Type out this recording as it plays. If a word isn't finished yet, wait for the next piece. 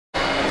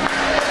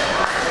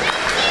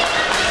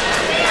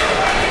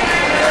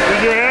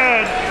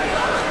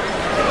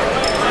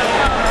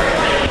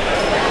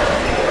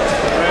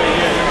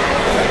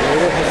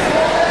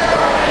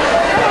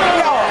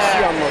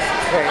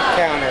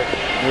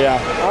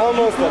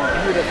Almost a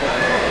beautiful.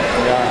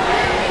 Yeah.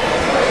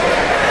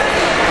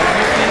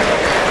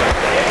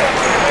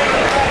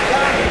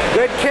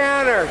 Good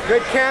counter.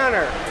 Good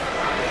counter.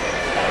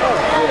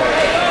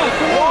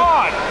 Come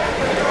on!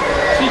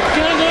 Si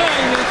gana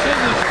en el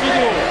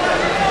segundo.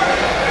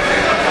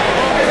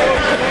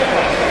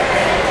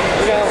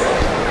 You know,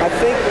 I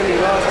think when he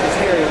lost his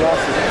hair, he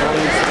lost his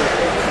brain.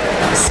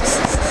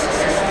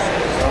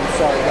 I'm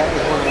sorry, that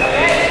was one of my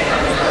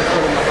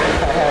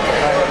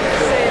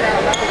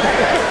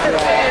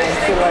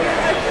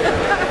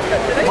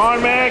Come on,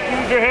 Mac,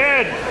 use your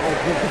head.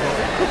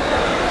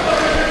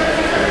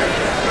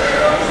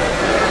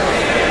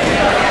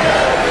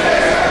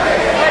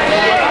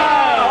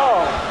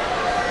 Oh,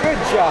 good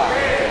job.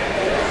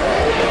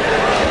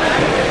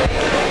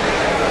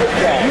 Good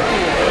job.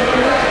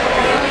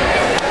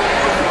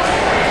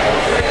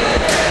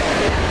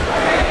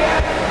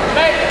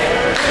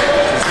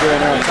 She's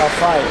doing a tough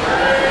fight.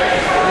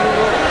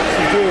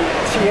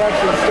 She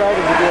actually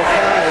started to do a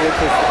counter, which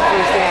is the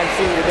first thing I've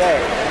seen today.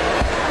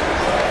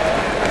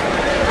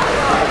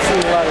 I've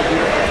seen a lot of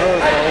beautiful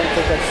throws, but I don't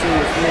think I've seen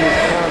this many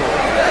counter.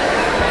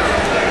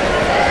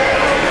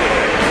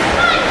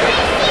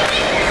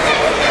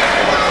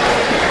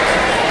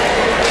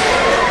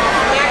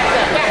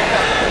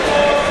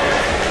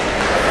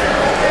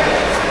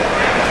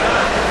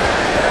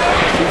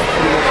 She's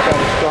pretty much got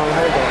a strong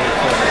hold on her.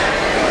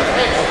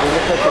 It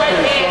looks like they're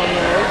pretty strong in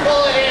her.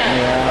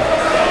 Yeah.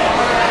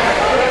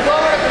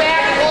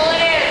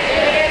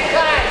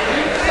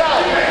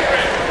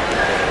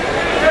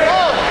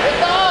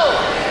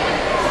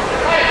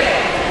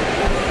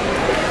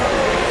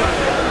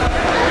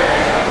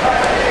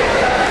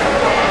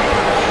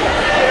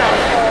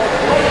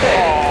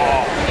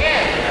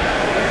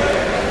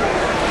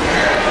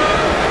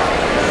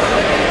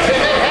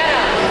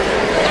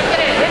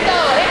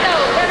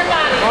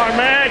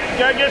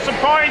 Gotta get some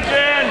points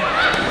in.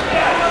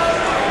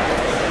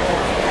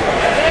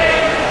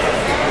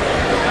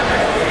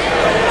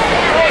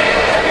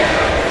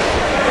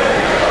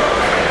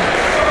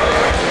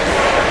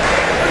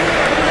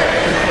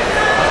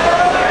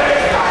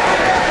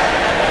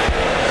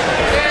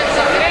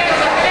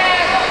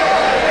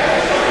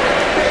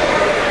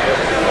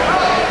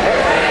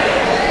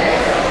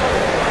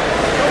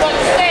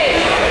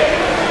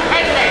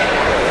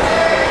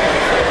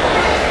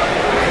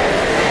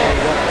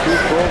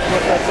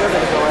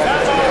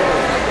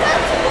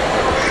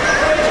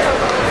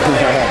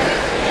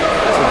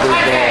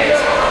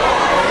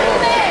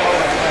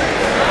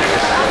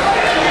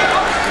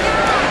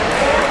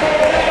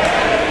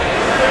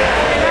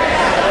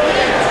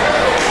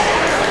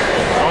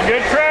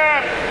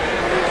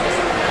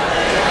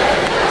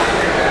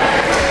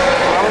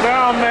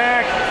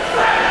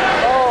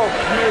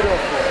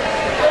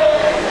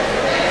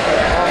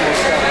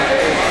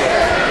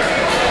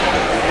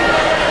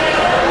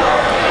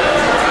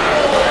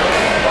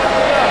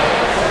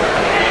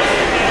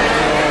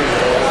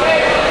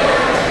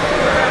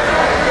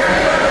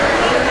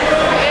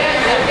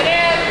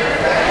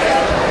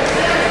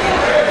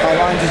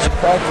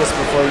 Practice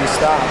before you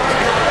stopped.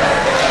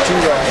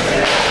 Judo.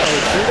 Oh,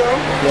 judo?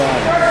 Yeah.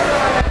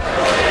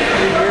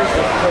 3 years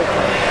with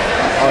Tohkon.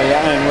 Oh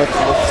yeah, and with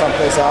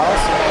someplace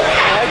else?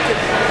 I took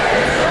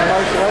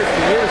martial arts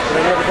for years, but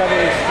I never got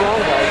any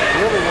stronger. I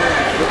really wanted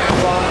to get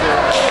stronger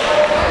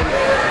and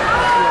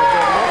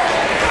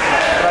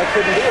but I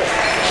couldn't do it.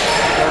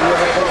 Every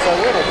other place I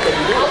went, I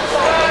couldn't do it.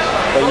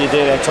 But you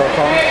did at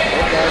Tohkon?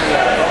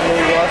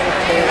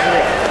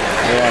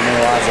 Yeah,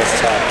 Newaza's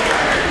tough.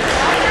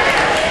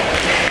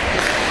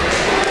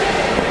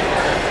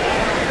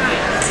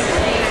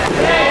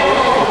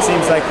 It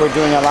seems like we're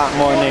doing a lot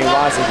more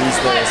Newaza these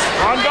days.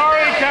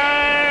 Hungary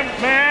time,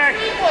 Mac!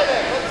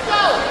 Let's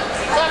go!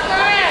 Suck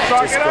her in!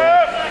 Suck it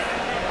up!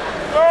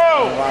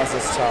 Go!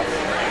 Newaza's tough.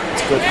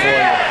 It's good for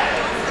you.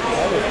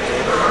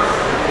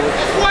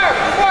 Work!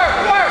 Work!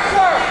 Work!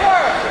 Work!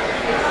 Work!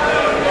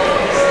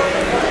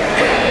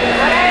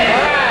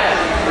 Alright!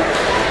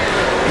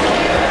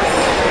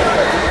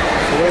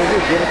 So what is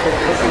it? Give it to the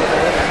pussy?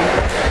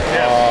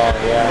 Oh,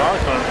 yeah.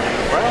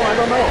 Well, I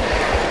don't know.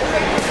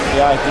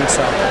 Yeah, I think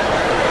so.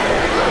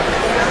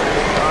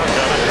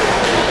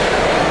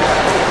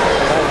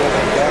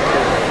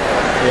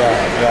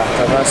 Yeah,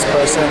 the last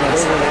person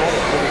is...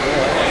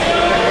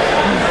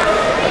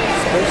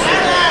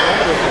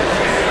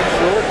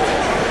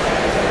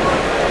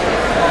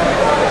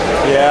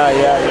 Yeah.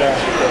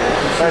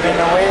 But in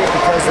a way,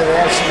 because of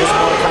that, she was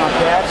more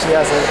compact, she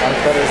has a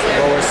better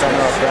lower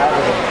center of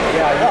gravity.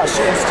 Yeah,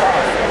 she was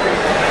tough.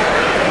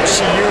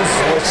 She used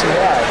what she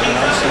had, you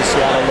know, she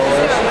had a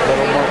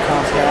little more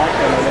compact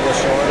and a little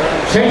shorter.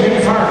 Changing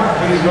Park,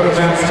 please go to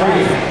mat 3.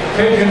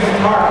 Changing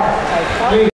Park, please.